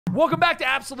Welcome back to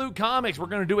Absolute Comics. We're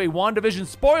going to do a WandaVision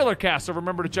spoiler cast, so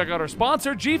remember to check out our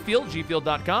sponsor, G Field,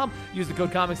 gfield.com. Use the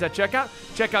code comics at checkout.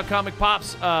 Check out Comic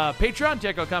Pop's Patreon.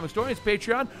 Check out Comic Story's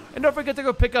Patreon. And don't forget to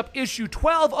go pick up issue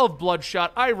 12 of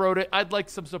Bloodshot. I wrote it. I'd like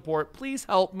some support. Please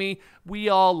help me. We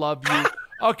all love you.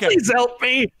 Okay. Please help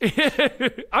me. You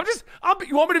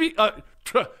want me to be...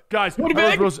 guys,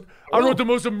 I wrote the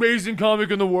most amazing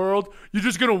comic in the world. You're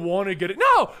just gonna want to get it.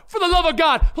 No, for the love of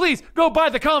God, please go buy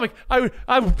the comic. I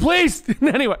please.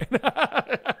 Anyway,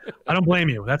 I don't blame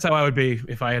you. That's how I would be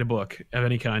if I had a book of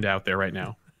any kind out there right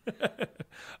now.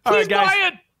 All right, guys. Buy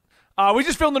it. We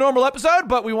just filmed the normal episode,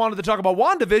 but we wanted to talk about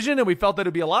WandaVision, and we felt that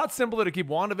it'd be a lot simpler to keep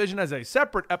WandaVision as a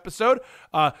separate episode.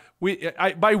 By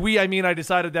we, I mean I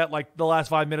decided that like the last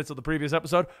 5 minutes of the previous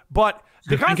episode, but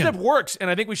the concept works,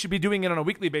 and I think we should be doing it on a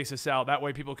weekly basis, Sal. That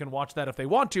way people can watch that if they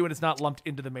want to, and it's not lumped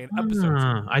into the main episodes.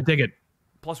 I dig it.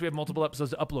 Plus, we have multiple episodes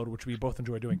to upload, which we both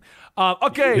enjoy doing.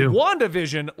 Okay,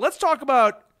 WandaVision. Let's talk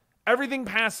about everything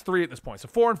past 3 at this point. So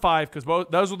 4 and 5, because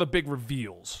those were the big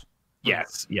reveals.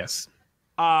 Yes.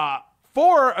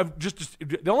 4,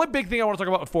 the only big thing I want to talk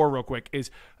about with 4 real quick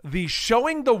is the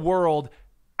showing the world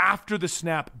after the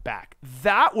snap back.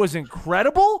 That was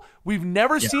incredible. We've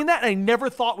never seen that, and I never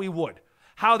thought we would.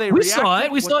 How they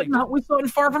reacted. We saw it in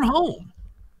Far From Home.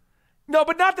 No,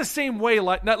 but not the same way.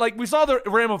 Like we saw the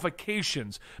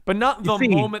ramifications, but not the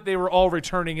moment they were all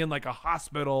returning in like a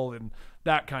hospital and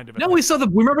that kind of. No, we saw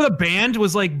remember the band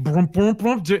was like, brum, brum,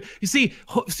 brum. You see,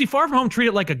 Far From Home treated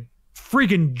it like a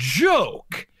freaking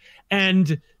joke.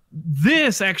 And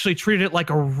this actually treated it like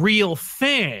a real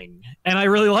thing, and I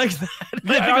really like that.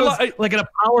 Yeah, I think it was like an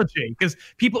apology, because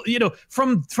people,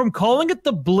 from calling it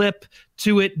the blip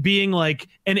to it being like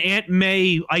an Aunt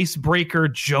May icebreaker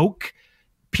joke,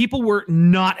 people were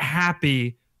not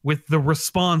happy with the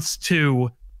response to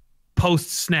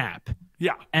post-snap.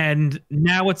 Yeah, and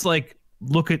now it's like,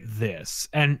 look at this,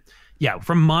 and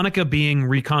from Monica being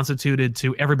reconstituted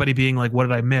to everybody being like, "What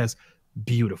did I miss?"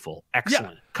 Beautiful,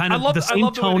 excellent, kind of the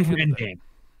same tone from Endgame.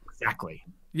 Exactly.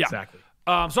 So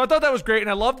I thought that was great, and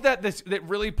I loved that that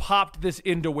really popped this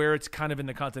into where it's kind of in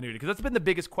the continuity, because that's been the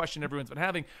biggest question everyone's been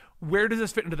having. Where does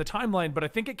this fit into the timeline? But I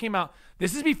think it came out.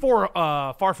 This is before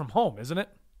Far From Home, isn't it?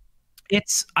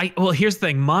 Well, here's the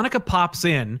thing. Monica pops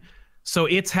in, so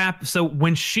So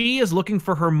when she is looking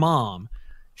for her mom,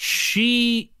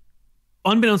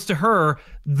 unbeknownst to her,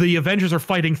 the Avengers are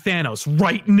fighting Thanos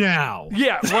right now.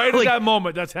 Yeah, right at that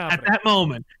moment, that's happening. At that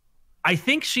moment. I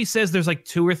think she says there's like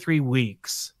 2 or 3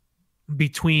 weeks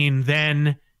between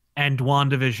then and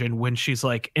WandaVision when she's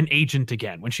like an agent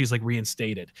again, when she's like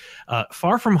reinstated.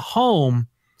 Far From Home,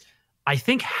 I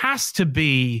think has to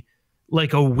be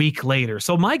like a week later.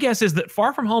 So my guess is that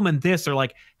Far From Home and this are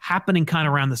like happening kind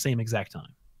of around the same exact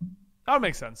time. That would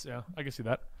make sense. Yeah, I can see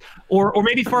that. Or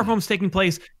maybe Far From Home's taking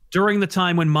place during the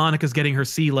time when Monica's getting her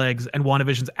sea legs and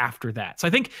WandaVision's after that. So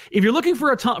I think if you're looking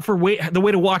for the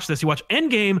way to watch this, you watch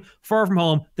Endgame, Far From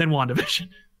Home, then WandaVision.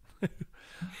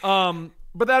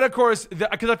 But that, of course,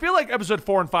 because I feel like episode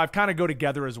 4 and 5 kind of go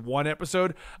together as one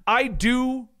episode. I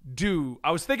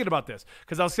was thinking about this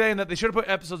because I was saying that they should have put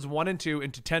episodes 1 and 2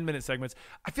 into 10-minute segments.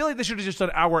 I feel like they should have just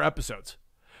done hour episodes.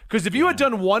 Because if you had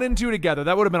done 1 and 2 together,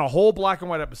 that would have been a whole black and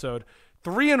white episode.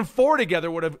 3 and 4 together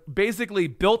would have basically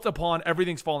built upon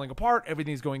everything's falling apart,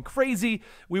 everything's going crazy.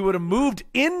 We would have moved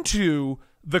into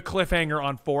the cliffhanger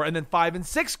on 4, and then 5 and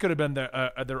 6 could have been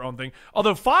their own thing.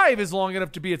 Although 5 is long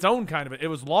enough to be its own kind of it. It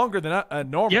was longer than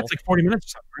normal. Yeah, it's like 40 minutes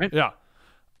or something, right?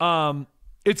 Yeah.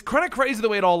 It's kind of crazy the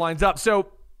way it all lines up.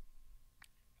 So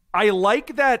I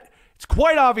like that it's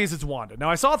quite obvious it's Wanda.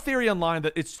 Now, I saw a theory online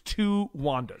that it's 2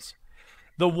 Wandas.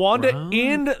 The Wanda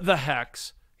in the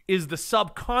Hex is the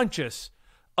subconscious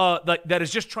that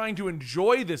is just trying to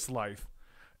enjoy this life.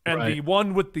 And the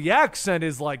one with the accent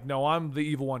is like, no, I'm the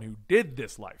evil one who did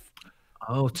this life.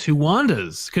 Oh, 2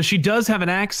 Wandas. Because she does have an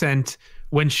accent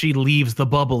when she leaves the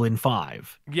bubble in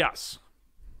 5. Yes.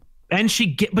 And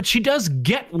but she does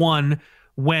get one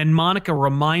when Monica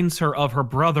reminds her of her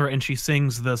brother and she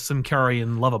sings the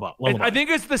Simkarian lullaby. I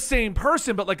think it's the same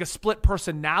person, but like a split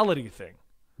personality thing.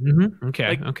 Mm-hmm.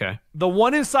 Okay. The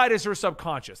one inside is her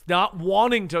subconscious, not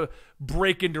wanting to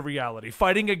break into reality,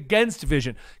 fighting against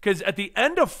Vision. Because at the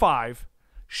end of 5,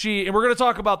 and we're going to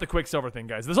talk about the Quicksilver thing,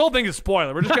 guys. This whole thing is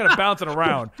spoiler. We're just kind of bouncing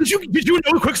around. Did you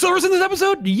know Quicksilver's in this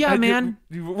episode? Yeah, man.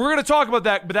 We're going to talk about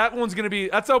that, but that one's going to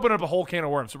that's opening up a whole can of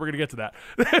worms, so we're going to get to that.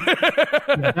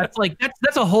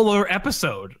 That's a whole other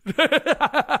episode.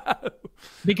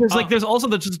 Because there's also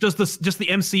just the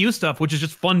MCU stuff, which is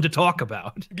just fun to talk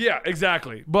about. Yeah,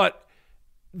 exactly. But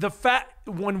the fact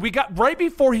when we got right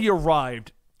before he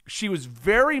arrived, she was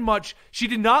very much, she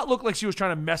did not look like she was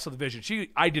trying to mess with Vision.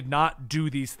 I did not do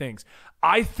these things.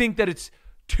 I think that it's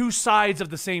two sides of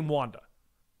the same Wanda.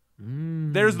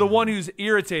 There's the one who's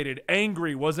irritated,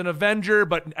 angry, was an Avenger,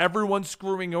 but everyone's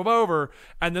screwing him over.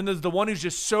 And then there's the one who's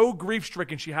just so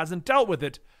grief-stricken she hasn't dealt with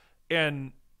it.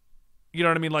 And you know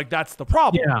what I mean? Like, that's the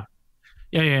problem.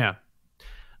 Yeah.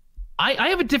 I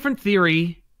have a different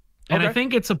theory, and I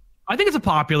think it's a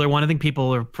popular one. I think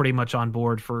people are pretty much on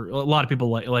board for a lot of people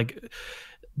like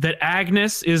that.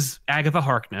 Agnes is Agatha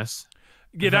Harkness.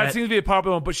 Yeah, that seems to be a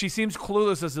popular one, but she seems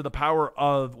clueless as to the power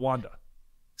of Wanda.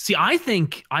 See, I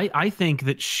think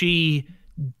that she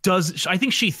does. I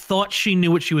think she thought she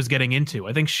knew what she was getting into.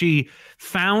 I think she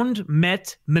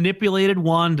met, manipulated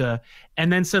Wanda,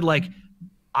 and then said, like,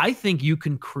 I think you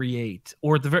can create,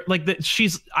 or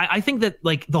I think that,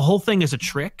 like, the whole thing is a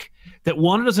trick, that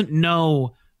Wanda doesn't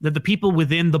know that the people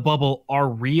within the bubble are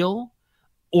real,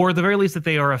 or at the very least that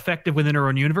they are effective within her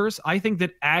own universe. I think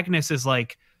that Agnes is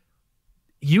like,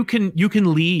 you can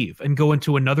leave and go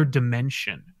into another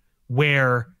dimension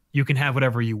where you can have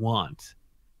whatever you want,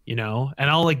 you know, and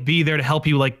I'll like be there to help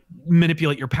you like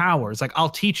manipulate your powers. Like, I'll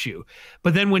teach you.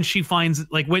 But then when she finds,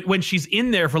 like, when she's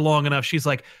in there for long enough, she's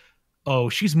like, oh,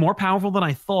 she's more powerful than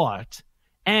I thought.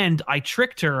 And I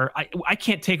tricked her. I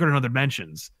can't take her to other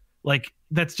dimensions. Like,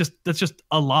 that's just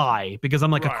a lie, because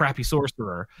I'm like a crappy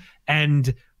sorcerer.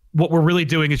 And what we're really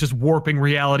doing is just warping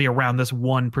reality around this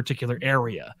one particular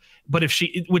area. But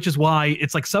which is why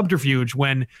it's like subterfuge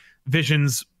when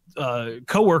Vision's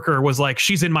coworker was like,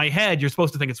 she's in my head, you're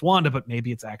supposed to think it's Wanda, but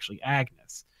maybe it's actually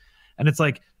Agnes. And it's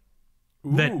like,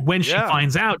 that when she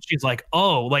finds out, she's like,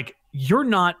 oh, like, you're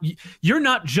not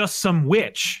just some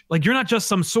witch, like, you're not just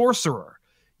some sorcerer.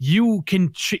 You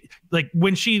can like,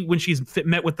 when she's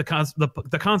met with the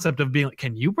concept of being like,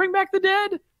 can you bring back the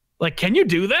dead? Like, can you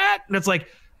do that? And it's like,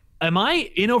 am I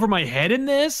in over my head in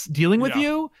this dealing with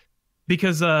you?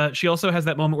 Because she also has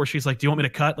that moment where she's like, do you want me to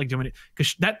cut? Like, do you want me to?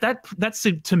 Because that's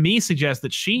to me suggests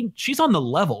that she's on the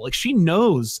level. Like, she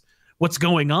knows what's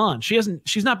going on. She's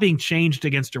not being changed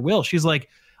against her will. She's like,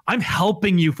 I'm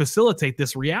helping you facilitate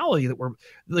this reality that we're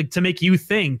like, to make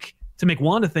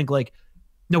Wanda think like,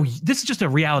 no, this is just a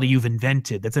reality you've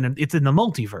invented. It's in the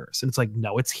multiverse. And it's like,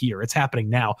 no, it's here. It's happening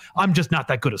now. I'm just not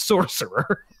that good a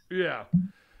sorcerer. Yeah.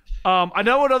 I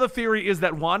know another theory is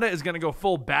that Wanda is going to go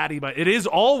full baddie, but it is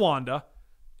all Wanda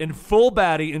in full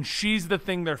baddie, and she's the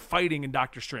thing they're fighting in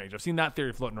Doctor Strange. I've seen that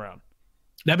theory floating around.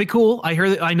 That'd be cool.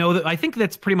 I think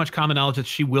that's pretty much common knowledge that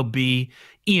she will be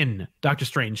in Doctor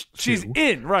Strange 2. She's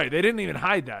in, right. They didn't even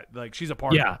hide that. Like, she's a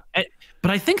part of it. But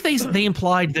I think they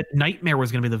implied that Nightmare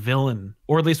was going to be the villain,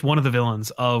 or at least one of the villains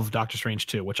of Doctor Strange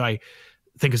 2, which I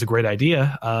think is a great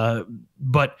idea.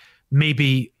 But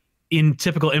maybe in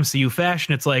typical MCU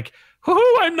fashion, it's like,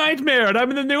 hoo-hoo, I'm Nightmare, and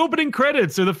I'm in the opening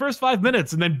credits or the first 5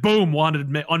 minutes, and then boom,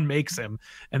 Wanda unmakes him.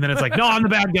 And then it's like, no, I'm the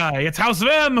bad guy. It's House of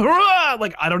M. Hurrah!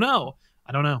 Like, I don't know.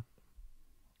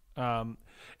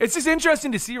 It's just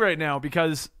interesting to see right now,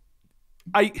 because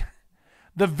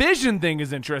the Vision thing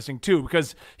is interesting too,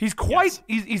 because he's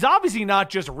he's obviously not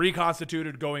just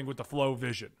reconstituted going with the flow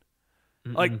Vision.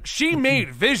 Like, she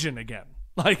made Vision again.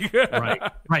 Like,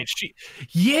 right.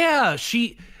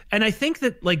 She and I think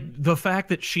that, like, the fact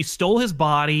that she stole his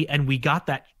body and we got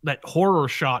that horror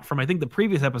shot from, I think, the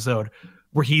previous episode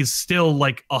where he's still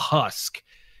like a husk,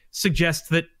 suggests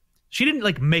that she didn't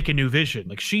like make a new Vision.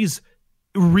 Like, she's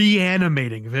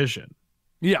reanimating Vision.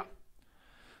 Yeah.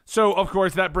 So, of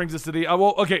course, that brings us to the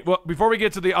before we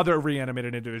get to the other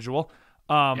reanimated individual,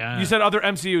 you said other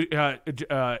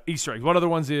MCU Easter eggs. What other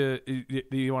ones do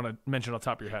you want to mention on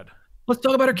top of your head? Let's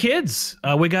talk about our kids.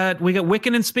 We got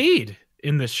Wiccan and Speed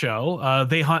in this show.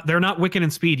 They're not Wiccan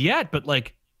and Speed yet, but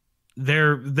like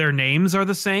their names are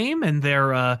the same, and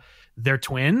they're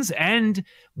twins, and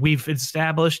we've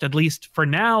established, at least for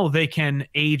now, they can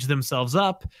age themselves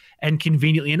up, and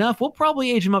conveniently enough, we'll probably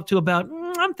age them up to about,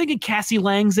 I'm thinking Cassie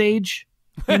Lang's age,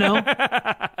 you know?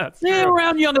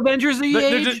 Around Young Avengers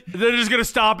age. They're just going to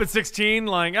stop at 16,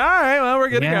 like, all right, well, we're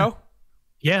good to go.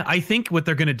 Yeah, I think what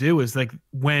they're going to do is, like,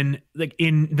 when, like,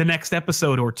 in the next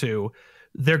episode or two,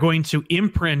 they're going to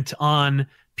imprint on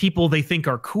people they think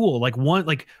are cool. Like,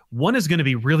 one is going to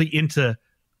be really into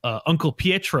Uncle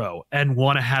Pietro and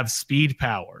want to have speed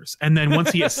powers, and then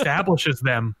once he establishes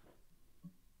them,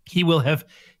 he will have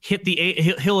hit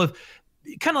he'll have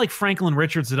kind of like Franklin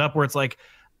Richards it up, where it's like,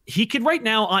 he could right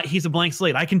now, he's a blank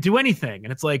slate, I can do anything,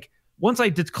 and it's like, once I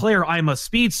declare I'm a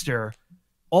speedster,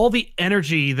 all the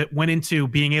energy that went into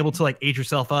being able to like age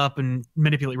yourself up and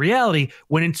manipulate reality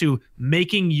went into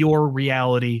making your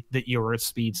reality that you're a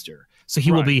speedster. So he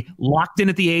will be locked in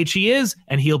at the age he is,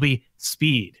 and he'll be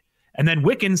Speed. And then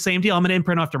Wiccan, same deal. I'm going to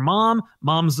imprint after Mom.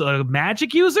 Mom's a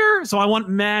magic user, so I want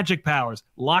magic powers.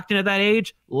 Locked in at that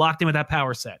age, locked in with that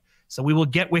power set. So we will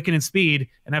get Wiccan and Speed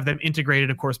and have them integrated,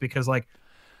 of course, because like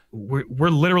we're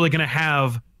literally going to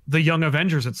have the Young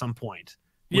Avengers at some point.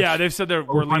 Yeah, they've said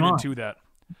we're leading to that.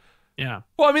 Yeah.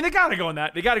 Well, I mean, they got to go in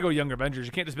that. They got to go Young Avengers.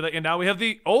 You can't just be like, and now we have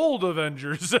the old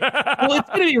Avengers. Well, it's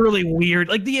going to be really weird.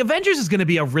 Like, the Avengers is going to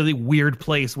be a really weird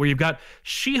place where you've got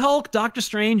She-Hulk, Doctor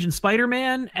Strange, and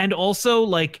Spider-Man, and also,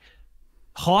 like,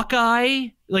 Hawkeye.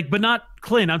 Like, but not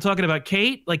Clint. I'm talking about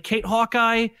Kate. Like, Kate,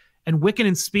 Hawkeye, and Wiccan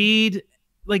and Speed.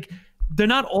 Like, they're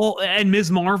not all... And Ms.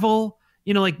 Marvel.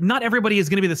 You know, like, not everybody is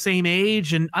going to be the same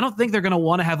age, and I don't think they're going to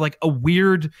want to have, like, a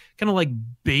weird kind of, like,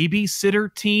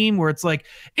 babysitter team where it's like,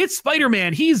 it's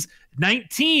Spider-Man, he's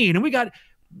 19, and we got,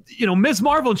 you know, Ms.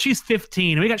 Marvel, and she's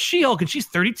 15, and we got She-Hulk, and she's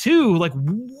 32. Like,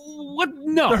 what?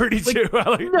 No. 32.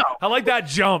 Like, no. I like that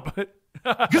jump.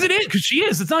 Because it is, because she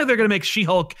is. It's not like they're going to make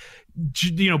She-Hulk,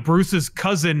 you know, Bruce's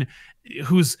cousin,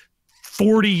 who's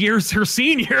 40 years her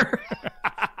senior.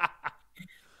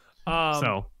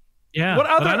 So... Yeah. What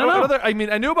other? I mean,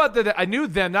 I knew about I knew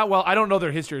them not well. I don't know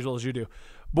their history as well as you do.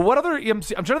 But what other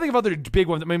EMC? I'm trying to think of other big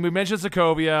ones. I mean, we mentioned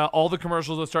Sokovia. All the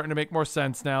commercials are starting to make more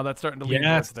sense now. That's starting to lead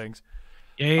to things.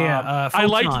 Yeah. I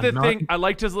liked the thing. I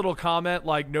liked his little comment,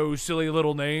 like, no silly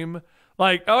little name.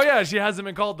 Like, oh yeah, she hasn't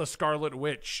been called the Scarlet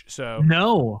Witch. So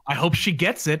no, I hope she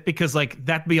gets it, because like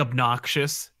that'd be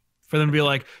obnoxious for them to be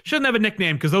like, shouldn't have a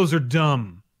nickname because those are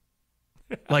dumb.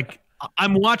 Like.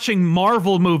 I'm watching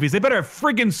Marvel movies. They better have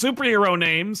friggin' superhero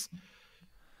names.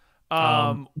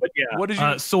 But yeah, what did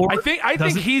you? Sword I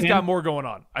think he's got more going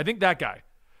on. I think that guy,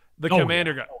 the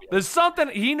commander guy. There's something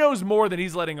he knows more than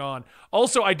he's letting on.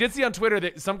 Also, I did see on Twitter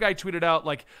that some guy tweeted out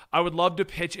like, I would love to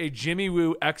pitch a Jimmy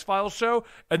Woo X-Files show,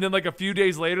 and then like a few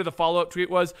days later, the follow-up tweet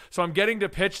was, so I'm getting to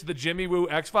pitch the Jimmy Woo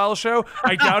X-Files show.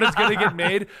 I doubt it's gonna get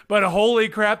made, but holy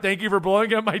crap! Thank you for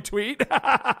blowing up my tweet.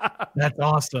 That's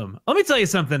awesome. Let me tell you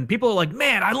something. People are like,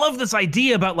 man, I love this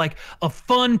idea about like a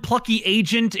fun, plucky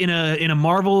agent in a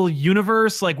Marvel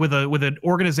universe, like with an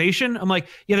organization. I'm like,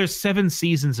 yeah, there's 7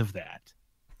 seasons of that.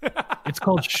 It's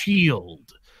called S.H.I.E.L.D.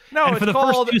 No, and it's for the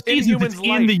called first 2 seasons, it's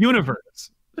in the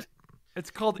universe. It's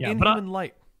called Inhuman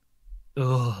Light.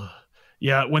 Ugh.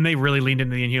 Yeah, when they really leaned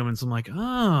into the Inhumans, I'm like,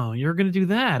 oh, you're going to do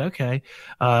that. Okay.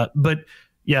 But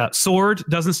yeah, Sword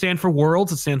doesn't stand for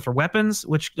worlds. It stands for weapons,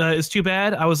 which is too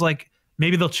bad. I was like,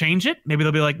 maybe they'll change it. Maybe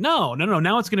they'll be like, no.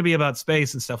 Now it's going to be about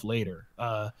space and stuff later.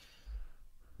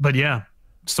 But yeah,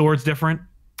 Sword's different.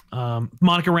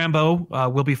 Monica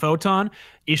Rambeau will be Photon.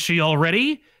 Is she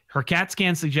already? Her CAT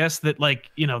scan suggests that, like,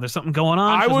 you know, there's something going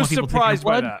on. I was surprised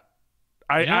by that.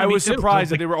 I was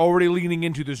surprised that they were already leaning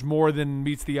into there's more than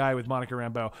meets the eye with Monica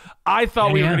Rambeau. I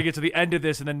thought we were going to get to the end of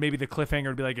this and then maybe the cliffhanger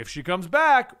would be like, if she comes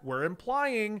back, we're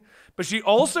implying. But she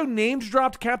also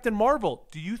named-dropped Captain Marvel.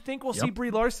 Do you think we'll see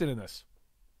Brie Larson in this?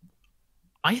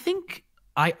 I think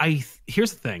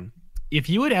here's the thing. If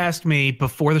you had asked me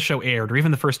before the show aired or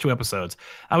even the first 2 episodes,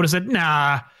 I would have said,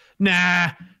 nah,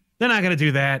 they're not going to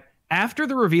do that. After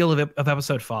the reveal of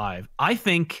episode 5, I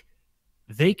think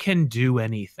they can do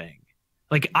anything.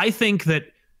 Like, I think that,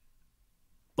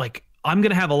 like, I'm going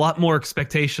to have a lot more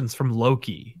expectations from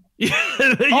Loki. You know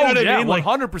what I mean?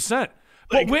 100%.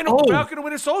 But Falcon and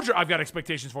Winter Soldier, I've got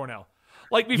expectations for now.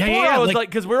 Like, before I was like,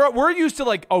 because we're used to,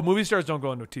 like, movie stars don't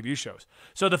go into TV shows.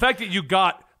 So the fact that you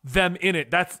got them in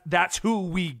it, that's who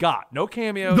we got. No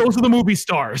cameos. Those are the movie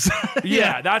stars.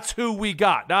 Yeah, that's who we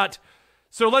got.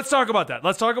 So let's talk about that.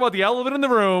 Let's talk about the elephant in the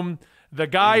room. The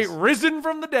guy risen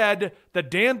from the dead that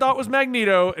Dan thought was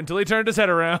Magneto until he turned his head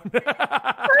around.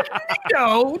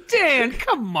 No, Dan,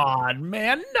 come on,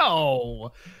 man.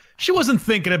 No. She wasn't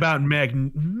thinking about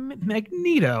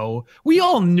Magneto. We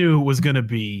all knew it was going to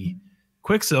be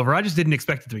Quicksilver. I just didn't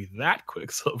expect it to be that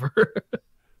Quicksilver.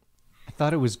 I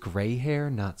thought it was gray hair,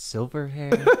 not silver hair.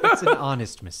 It's an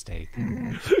honest mistake.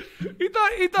 He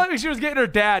thought she was getting her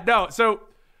dad. No, so...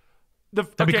 Cool.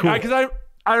 Because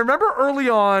I remember early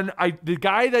on, the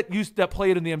guy that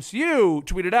played in the MCU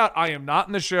tweeted out, "I am not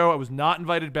in the show. I was not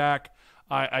invited back.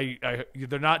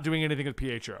 They're not doing anything with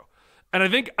Pietro." And I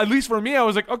think, at least for me, I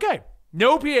was like, okay,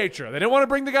 no Pietro. They didn't want to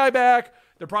bring the guy back.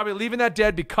 They're probably leaving that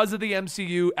dead because of the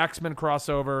MCU X-Men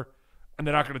crossover, and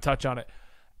they're not going to touch on it.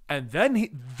 And then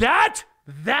that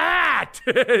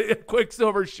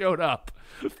Quicksilver showed up.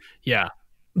 Yeah,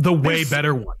 the way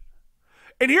better one.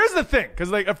 And here's the thing, because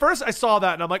like at first I saw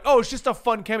that and I'm like, oh, it's just a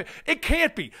fun cameo. It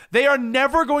can't be. They are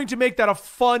never going to make that a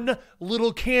fun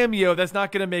little cameo that's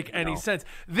not going to make any sense.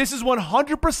 This is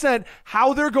 100%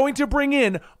 how they're going to bring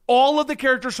in all of the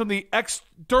characters from the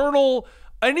external,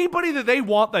 anybody that they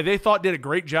want, that they thought did a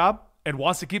great job and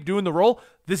wants to keep doing the role.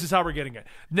 This is how we're getting it.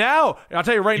 Now, I'll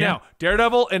tell you right now,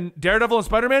 Daredevil and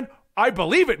Spider-Man, I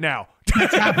believe it now.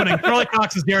 That's happening. Charlie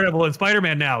Cox is Daredevil and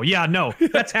Spider-Man now. Yeah, no,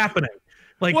 that's happening.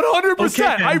 Like 100%. Okay,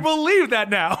 I believe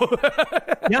that now.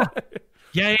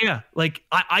 Yeah. Like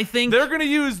I think they're going to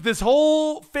use this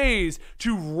whole phase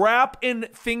to wrap in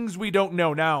things we don't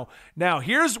know now.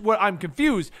 Here's what I'm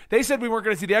confused. They said we weren't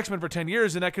going to see the X-Men for 10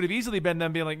 years, and that could have easily been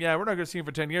them being like, yeah, we're not going to see them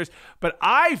for 10 years. But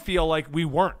I feel like we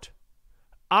weren't.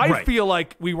 I feel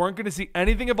like we weren't going to see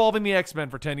anything involving the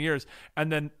X-Men for 10 years,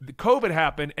 and then the COVID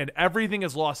happened, and everything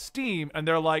has lost steam, and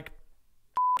they're like,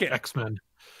 X-Men.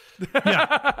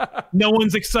 Yeah, no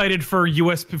one's excited for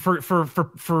US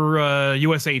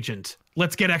US Agent.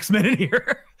 Let's get X-Men in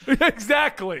here.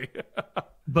 Exactly.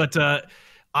 But then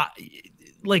I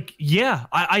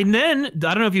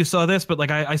don't know if you saw this, but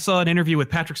like I saw an interview with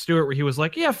Patrick Stewart where he was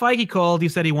like, yeah, Feige called. He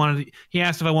said he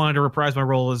asked if I wanted to reprise my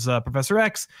role as Professor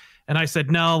X, and I said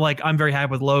no. Like I'm very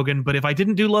happy with Logan, but if I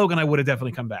didn't do Logan, I would have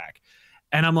definitely come back.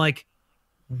 And I'm like,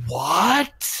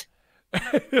 what?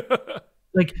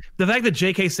 Like, the fact that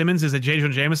J.K. Simmons is a J.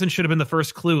 Jonah Jameson should have been the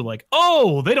first clue. Like,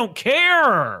 oh, they don't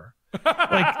care.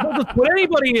 Like, they'll just put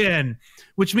anybody in.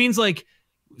 Which means, like,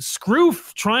 screw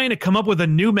trying to come up with a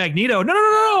new Magneto.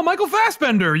 No, Michael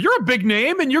Fassbender. You're a big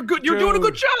name, and you're good. You're doing a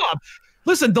good job.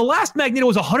 Listen, the last Magneto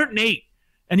was 108,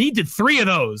 and he did 3 of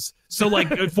those. So, like,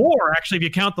 4, actually, if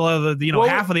you count the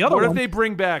half of the other one. What if they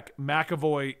bring back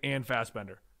McAvoy and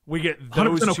Fassbender? We get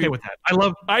those 100% okay with that.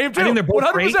 I am too. I think they're both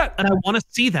 100%. Great, and I want to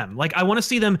see them. Like, I want to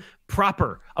see them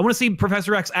proper. I want to see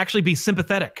Professor X actually be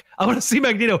sympathetic. I want to see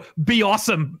Magneto be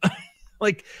awesome.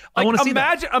 I want to see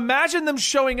that. Imagine them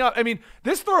showing up. I mean,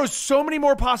 this throws so many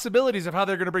more possibilities of how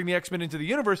they're going to bring the X-Men into the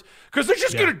universe because they're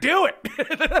just going to do it.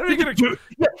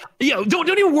 Don't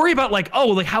even worry about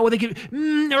how are they going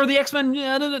or the X-Men.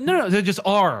 No, they just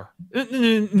are. They're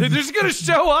just going to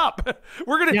show up.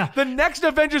 The next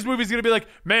Avengers movie is going to be like,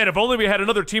 man, if only we had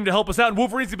another team to help us out. And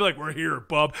Wolverine's going to be like, we're here,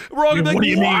 bub. We're all going to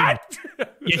be like, what?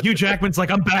 Yeah, Hugh Jackman's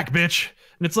like, I'm back, bitch.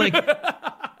 And it's like,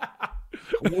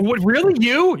 what, really?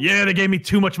 You? Yeah, they gave me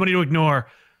too much money to ignore.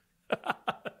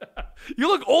 You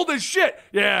look old as shit.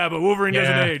 Yeah, but Wolverine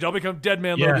doesn't age. I'll become Dead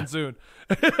Man Logan soon.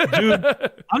 Dude,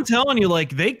 I'm telling you,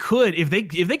 like, they could, if they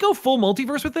go full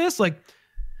multiverse with this, like,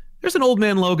 there's an Old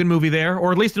Man Logan movie there,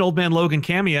 or at least an Old Man Logan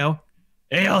cameo.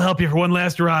 Hey, I'll help you for one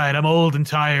last ride. I'm old and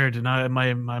tired, and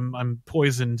I'm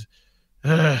poisoned.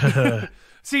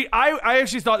 See, I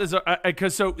actually thought this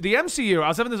because so the MCU. I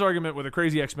was having this argument with a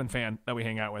crazy X-Men fan that we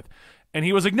hang out with, and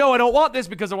he was like, "No, I don't want this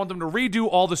because I want them to redo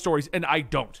all the stories." And I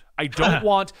don't. I don't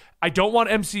want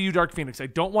MCU Dark Phoenix. I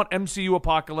don't want MCU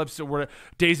Apocalypse or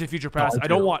Days of Future Past. I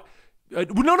don't want.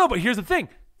 No. But here's the thing.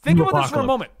 Think about this for a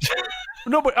moment.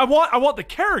 No, but I want the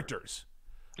characters.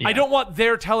 Yeah. I don't want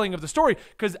their telling of the story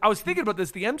because I was thinking about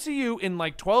this. The MCU in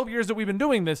like 12 years that we've been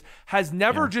doing this has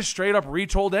never just straight up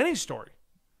retold any story.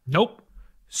 Nope.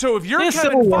 So if you're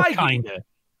Kevin Feige,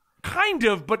 kind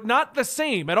of, but not the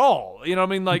same at all. You know what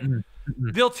I mean? Like,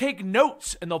 they'll take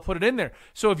notes and they'll put it in there.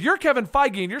 So if you're Kevin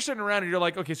Feige and you're sitting around and you're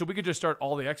like, okay, so we could just start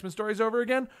all the X-Men stories over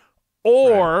again,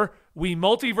 or we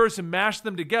multiverse and mash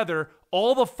them together,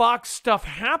 all the Fox stuff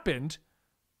happened,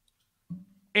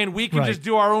 and we can just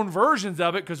do our own versions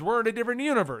of it because we're in a different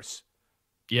universe.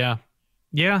 Yeah.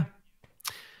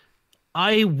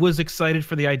 I was excited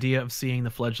for the idea of seeing the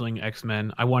fledgling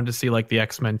X-Men. I wanted to see like the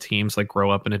X-Men teams like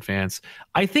grow up in advance.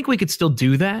 I think we could still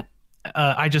do that.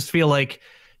 I just feel like,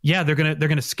 they're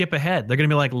gonna skip ahead. They're gonna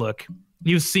be like, look,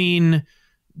 you've seen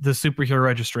the Superhero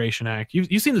Registration Act.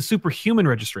 You've seen the Superhuman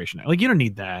Registration Act. Like, you don't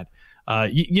need that.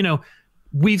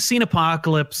 We've seen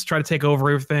Apocalypse try to take over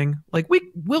everything. Like,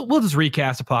 we'll just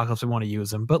recast Apocalypse and want to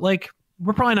use him, but like,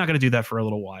 we're probably not gonna do that for a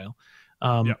little while.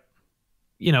 But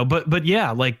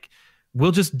like,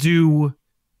 we'll just do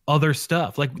other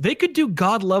stuff. Like, they could do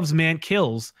God Loves, Man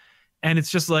Kills, and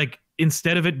it's just like,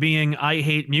 instead of it being I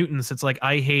hate mutants, it's like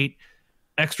I hate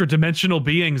extra dimensional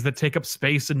beings that take up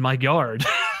space in my yard.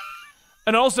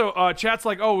 And also, chat's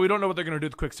like, oh, we don't know what they're going to do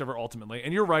with Quicksilver ultimately.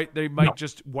 And you're right. They might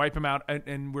just wipe him out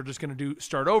and we're just going to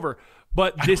start over.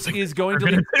 But this is going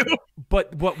to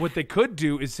But what they could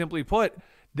do is simply put,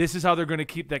 this is how they're going to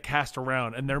keep that cast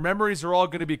around. And their memories are all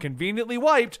going to be conveniently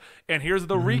wiped. And here's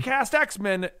the recast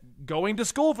X-Men going to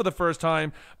school for the first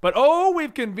time. But,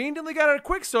 we've conveniently got a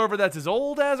Quicksilver that's as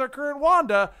old as our current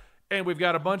Wanda. and we've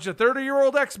got a bunch of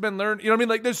 30-year-old X-Men learn. You know what I mean?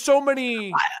 Like, there's so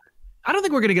many. I don't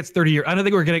think we're gonna get 30 years. I don't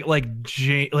think we're gonna like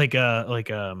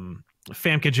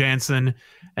Famke Janssen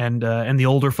and the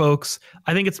older folks.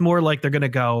 I think it's more like they're gonna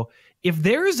go, if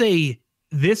there's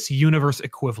this universe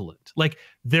equivalent, like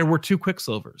there were 2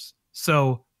 Quicksilvers,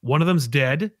 so one of them's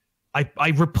dead.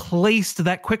 I replaced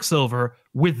that Quicksilver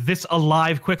with this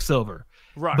alive Quicksilver.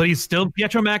 Right. But he's still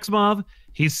Pietro Maximoff.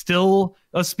 He's still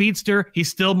a speedster. He's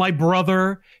still my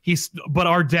brother. But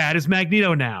our dad is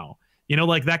Magneto now. You know,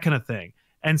 like that kind of thing.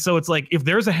 And so it's like, if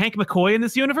there's a Hank McCoy in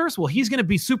this universe, well, he's going to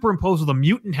be superimposed with a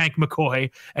mutant Hank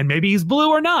McCoy, and maybe he's blue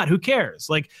or not. Who cares?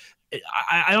 Like,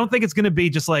 I don't think it's going to be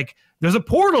just like, there's a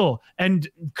portal and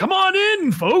come on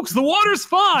in, folks. The water's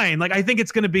fine. Like, I think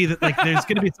it's going to be that, like, there's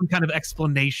going to be some kind of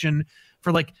explanation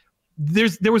for, like,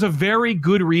 there was a very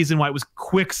good reason why it was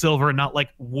Quicksilver and not like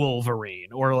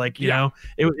Wolverine or like, you know,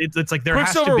 it's like there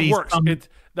Quicksilver has to be works. some...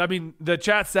 I mean, the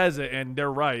chat says it, and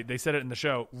they're right. They said it in the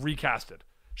show. Recasted.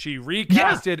 She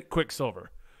recasted Quicksilver.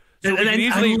 So we can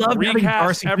easily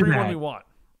recast everyone we want.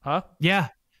 Huh? Yeah.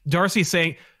 Darcy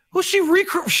saying, well, she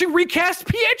recast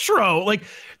Pietro. Like,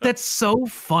 that's so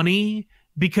funny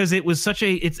because it was such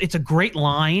it's a great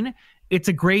line. It's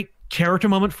a great character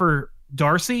moment for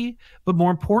Darcy, but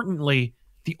more importantly,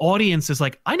 the audience is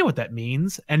like, I know what that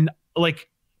means. And like,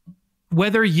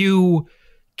 whether you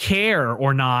care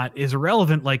or not is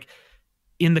irrelevant. Like,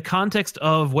 in the context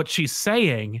of what she's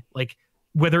saying, like,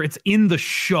 whether it's in the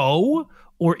show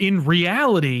or in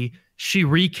reality, she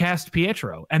recast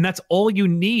Pietro. And that's all you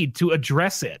need to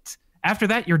address it. After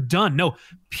that, you're done. No,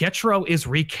 Pietro is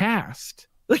recast.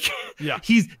 Like, yeah.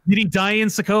 Did he die in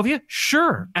Sokovia?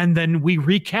 Sure. And then we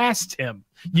recast him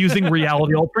using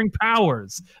reality altering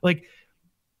powers. Like,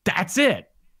 that's it.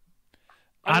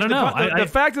 I don't know. The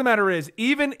fact of the matter is,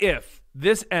 even if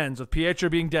this ends with Pietro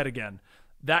being dead again,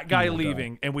 that guy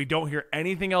leaving, and we don't hear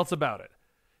anything else about it,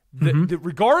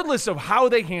 regardless of how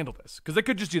they handle this, because they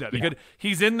could just do that.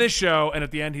 He's in this show, and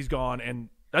at the end he's gone, and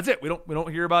that's it. We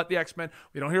don't hear about the X-Men.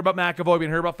 We don't hear about McAvoy. We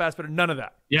don't hear about Fassbender. None of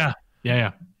that.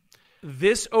 Yeah.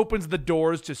 This opens the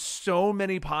doors to so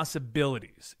many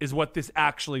possibilities, is what this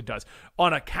actually does.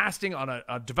 On a casting, on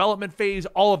a development phase,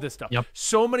 all of this stuff. Yep.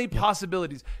 So many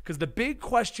possibilities. Because the big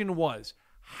question was,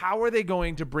 how are they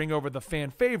going to bring over the fan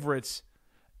favorites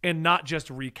and not just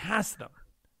recast them?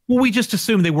 Well, we just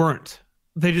assumed they weren't.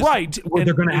 They just, Well,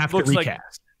 they're going to have to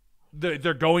recast. Like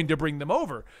they're going to bring them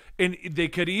over. And they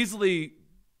could easily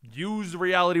use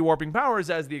reality warping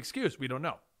powers as the excuse. We don't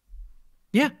know.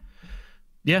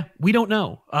 Yeah, we don't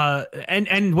know.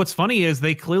 And what's funny is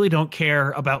they clearly don't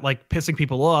care about like pissing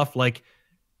people off, like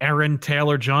Aaron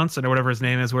Taylor Johnson or whatever his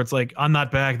name is, where it's like, I'm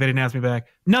not back. They didn't ask me back.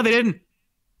 No, they didn't.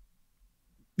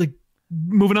 Like,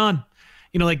 moving on.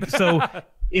 You know, like, so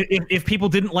if people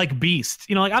didn't like Beast,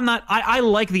 you know, like I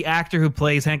like the actor who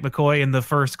plays Hank McCoy in the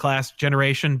First Class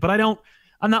Generation, but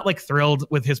I'm not like thrilled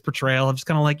with his portrayal. I'm just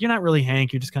kind of like, you're not really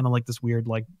Hank. You're just kind of like this weird,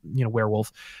 like, you know,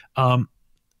 werewolf.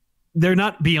 They're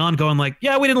not beyond going like,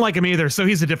 yeah, we didn't like him either, so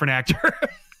he's a different actor.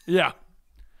 Yeah.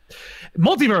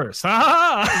 Multiverse.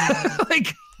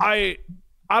 Like, I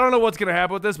don't know what's going to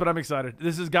happen with this, but I'm excited.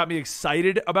 This has got me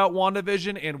excited about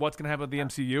WandaVision and what's going to happen with the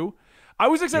MCU. I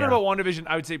was excited about WandaVision,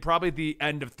 I would say probably at the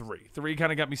end of 3. 3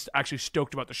 kind of got me actually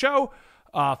stoked about the show.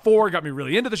 4 got me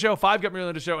really into the show. 5 got me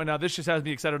really into the show. And now this just has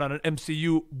me excited on an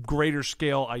MCU greater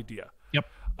scale idea. Yep.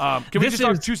 Can we just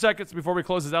talk 2 seconds before we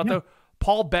close this out, though?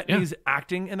 Paul Bettany's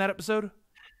acting in that episode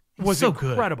was so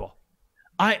incredible.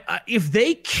 Good. If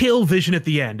they kill Vision at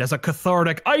the end as a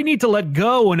cathartic, I need to let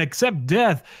go and accept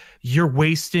death, you're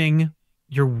wasting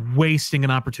an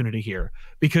opportunity here,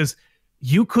 because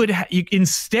you could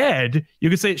instead you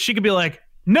could say, she could be like,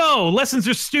 no, lessons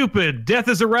are stupid, death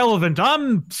is irrelevant,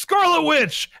 I'm Scarlet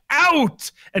Witch, out,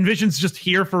 and Vision's just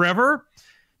here forever.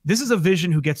 This is a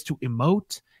Vision who gets to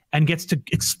emote and gets to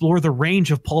explore the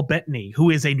range of Paul Bettany, who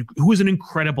is an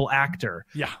incredible actor.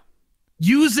 Yeah.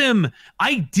 Use him.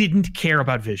 I didn't care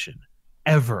about Vision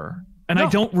ever. And I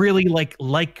don't really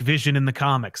like Vision in the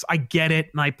comics. I get it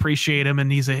and I appreciate him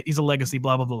and he's a legacy,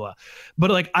 blah, blah, blah, blah.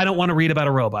 But like, I don't want to read about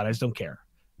a robot. I just don't care.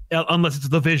 Unless it's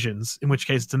the Visions, in which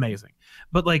case it's amazing.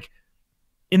 But like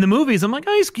in the movies, I'm like,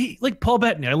 oh, he's like Paul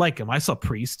Bettany. I like him. I saw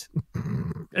Priest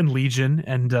and Legion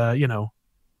and you know,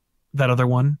 that other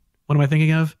one. What am I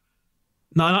thinking of?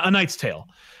 No, A Knight's Tale.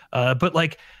 But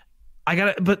like,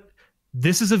 but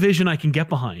this is a Vision I can get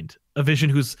behind. A Vision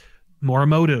who's more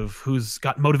emotive, who's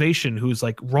got motivation, who's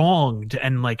like wronged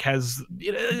and like has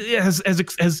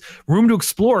room to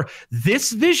explore.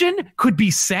 This Vision could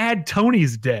be sad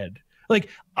Tony's dead. Like,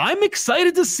 I'm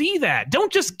excited to see that.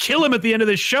 Don't just kill him at the end of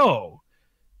the show.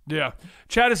 Yeah.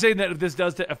 Chad is saying that if this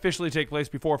does officially take place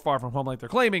before Far From Home, like they're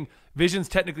claiming, Vision's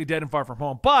technically dead in Far From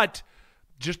Home. But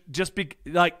just be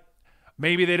like,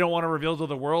 maybe they don't want to reveal to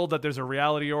the world that there's a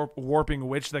reality warping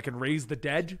witch that can raise the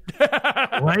dead.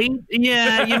 Right?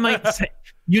 Yeah, you might say.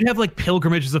 You'd have like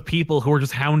pilgrimages of people who are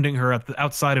just hounding her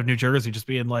outside of New Jersey, just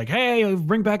being like, hey,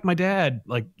 bring back my dad.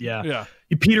 Like, yeah.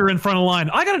 You Peter in front of the line.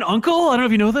 I got an uncle. I don't know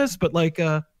if you know this, but like...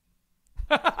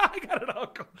 I got an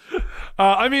uncle.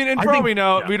 I mean, and for all we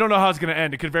know, we don't know how it's going to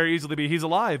end. It could very easily be he's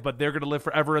alive, but they're going to live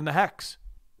forever in the hex.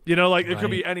 You know, like it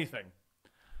could be anything.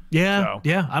 Yeah,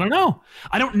 yeah. I don't know.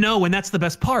 I don't know, and that's the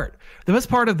best part. The best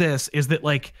part of this is that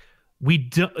like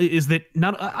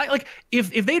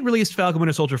if they'd released Falcon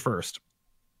Winter Soldier first,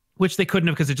 which they couldn't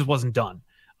have because it just wasn't done.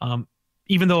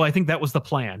 Even though I think that was the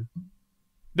plan.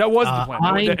 That was the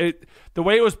plan. The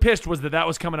way it was pitched was that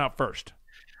was coming out first.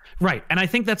 Right. And I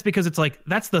think that's because it's like,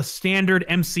 that's the standard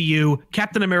MCU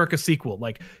Captain America sequel.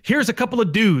 Like, here's a couple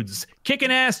of dudes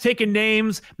kicking ass, taking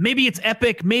names. Maybe it's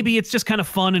epic. Maybe it's just kind of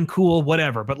fun and cool,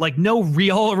 whatever. But like no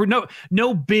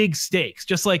big stakes.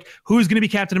 Just like, who's going to be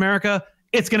Captain America?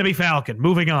 It's going to be Falcon.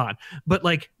 Moving on. But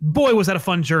like, boy, was that a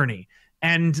fun journey.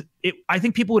 And I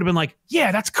think people would have been like,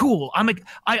 yeah, that's cool. I'm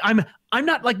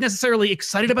not like necessarily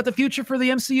excited about the future for the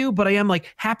MCU, but I am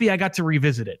like happy I got to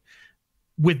revisit it.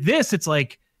 With this, it's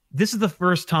like, this is the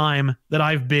first time that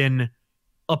I've been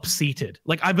upseated.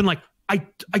 Like I've been like, I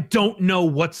don't know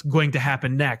what's going to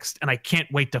happen next, and I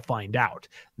can't wait to find out.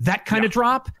 That kind of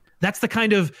drop, that's the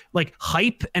kind of like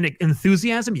hype and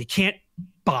enthusiasm you can't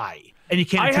buy, and you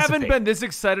can't anticipate. I haven't been this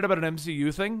excited about an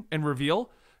MCU thing and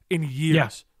reveal in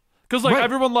years. Because like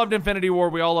everyone loved Infinity War,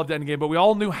 we all loved Endgame, but we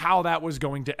all knew how that was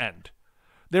going to end.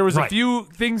 There was a few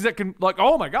things that can like,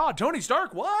 oh my God, Tony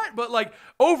Stark, what? But like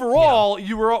overall,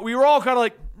 we were all kind of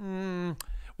like,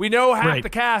 we know half the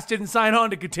cast didn't sign on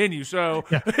to continue. So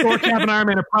Thor, Cap, and Iron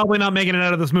Man are probably not making it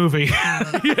out of this movie.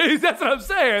 That's what I'm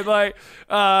saying. Like,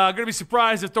 I'm gonna be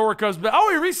surprised if Thor comes back. Oh,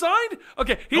 he re-signed?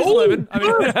 Okay, he's living. I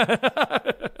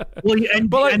mean,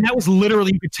 and that was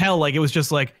literally, you could tell, like it was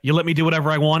just like, you let me do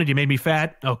whatever I wanted. You made me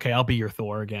fat. Okay, I'll be your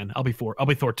Thor again. I'll be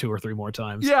Thor 2 or 3 more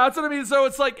times. Yeah, that's what I mean. So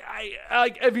it's like,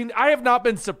 I mean, I have not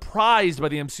been surprised by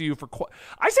the MCU for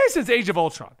I say since Age of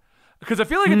Ultron. Because I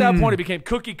feel like at that point it became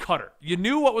cookie cutter. You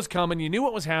knew what was coming. You knew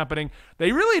what was happening.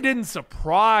 They really didn't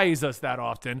surprise us that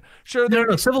often. Sure.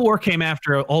 No. Civil War came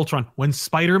after Ultron. When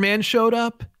Spider-Man showed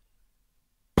up.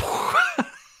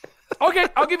 Okay,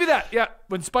 I'll give you that. Yeah,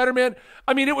 when Spider-Man,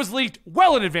 I mean, it was leaked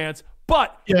well in advance.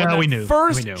 But we knew.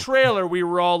 First trailer, we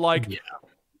were all like,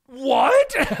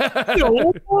 what?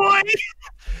 No, boy.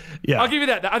 Yeah, I'll give you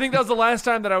that. I think that was the last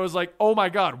time that I was like, oh my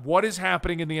God, what is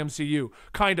happening in the MCU?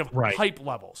 Kind of hype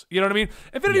levels. You know what I mean?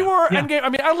 Infinity War, Endgame. I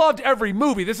mean, I loved every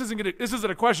movie. This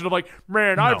isn't a question of like,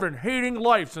 man, I've been hating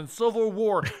life since Civil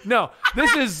War. No,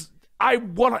 this is, I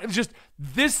want just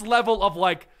this level of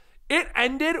like, it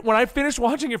ended when I finished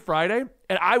watching it Friday,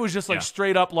 and I was just like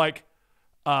straight up like,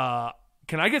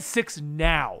 can I get 6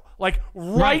 now? Like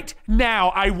right now,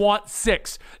 I want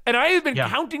 6. And I have been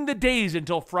counting the days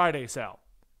until Friday, Sal.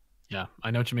 Yeah,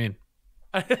 I know what you mean.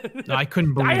 No, I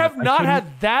couldn't believe it. I have not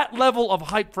had that level of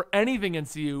hype for anything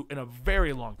MCU in a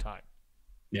very long time.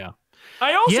 Yeah.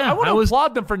 I want to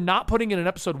applaud them for not putting it in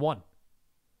episode 1.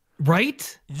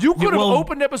 Right? You could have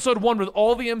opened episode 1 with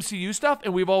all the MCU stuff,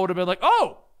 and we've all would have been like,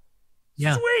 oh,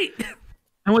 sweet.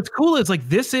 And what's cool is like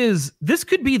this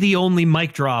could be the only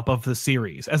mic drop of the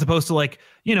series, as opposed to like,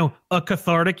 you know, a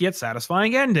cathartic yet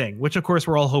satisfying ending, which of course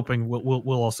we're all hoping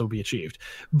will also be achieved.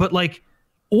 But like,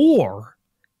 or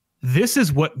this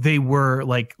is what they were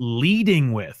like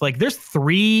leading with. Like there's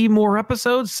 3 more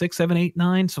episodes, 6, 7, 8,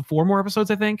 9. So 4 more episodes,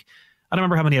 I think. I don't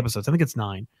remember how many episodes. I think it's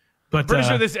 9. But pretty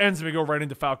sure this ends and we go right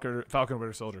into Falcon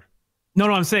Winter Soldier. No,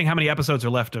 I'm saying how many episodes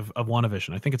are left of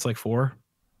WandaVision. I think it's like 4.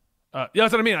 Yeah,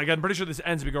 that's what I mean. I'm pretty sure this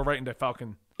ends and we go right into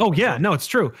Falcon. Oh yeah, no, it's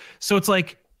true. So it's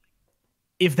like,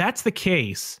 if that's the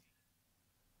case,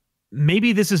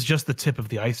 maybe this is just the tip of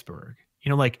the iceberg. You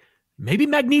know, like maybe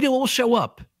Magneto will show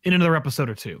up in another episode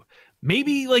or 2.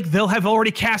 Maybe like they'll have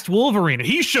already cast Wolverine and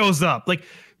he shows up. Like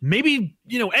maybe,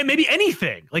 you know, and maybe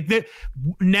anything. Like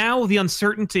now the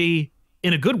uncertainty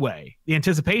in a good way, the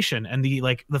anticipation and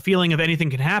the feeling of anything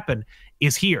can happen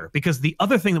is here. Because the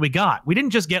other thing that we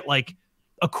didn't just get like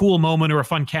a cool moment or a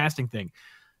fun casting thing.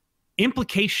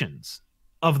 Implications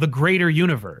of the greater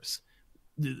universe,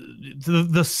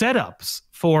 the setups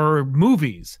for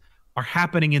movies are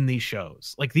happening in these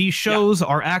shows. Like these shows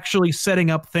are actually setting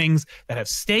up things that have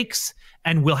stakes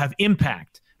and will have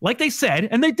impact. Like they said,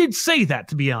 and they did say that,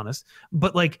 to be honest,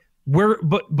 but like we're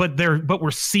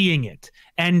seeing it.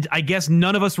 And I guess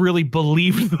none of us really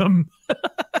believed them.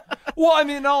 Well, I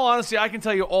mean, in all honesty, I can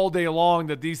tell you all day long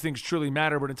that these things truly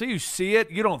matter, but until you see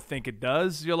it, you don't think it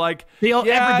does. You're like,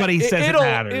 everybody says it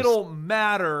matters. It'll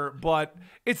matter, but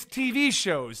it's TV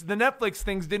shows. The Netflix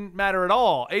things didn't matter at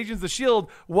all. Agents of S.H.I.E.L.D.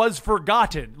 was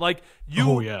forgotten. Like,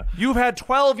 you've had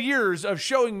 12 years of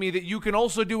showing me that you can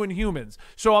also do Inhumans.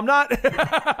 So I'm not...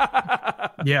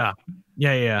 Yeah.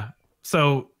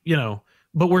 So,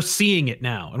 but we're seeing it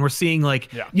now, and we're seeing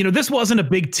this wasn't a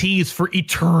big tease for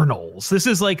Eternals. This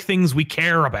is like things we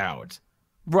care about.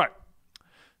 Right.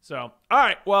 So, all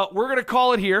right. Well, we're going to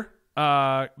call it here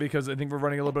because I think we're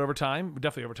running a little bit over time. We're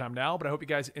definitely over time now, but I hope you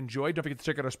guys enjoyed. Don't forget to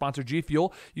check out our sponsor, G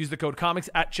Fuel. Use the code COMICS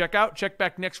at checkout. Check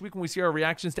back next week when we see our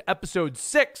reactions to episode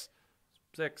 6.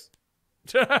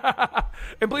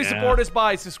 And please support us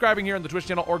by subscribing here on the Twitch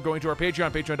channel or going to our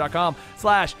Patreon,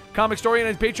 patreon.com/comic story,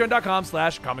 and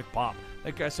patreon.com/comic pop.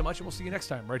 Thank you guys so much, and we'll see you next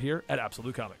time right here at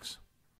Absolute Comics.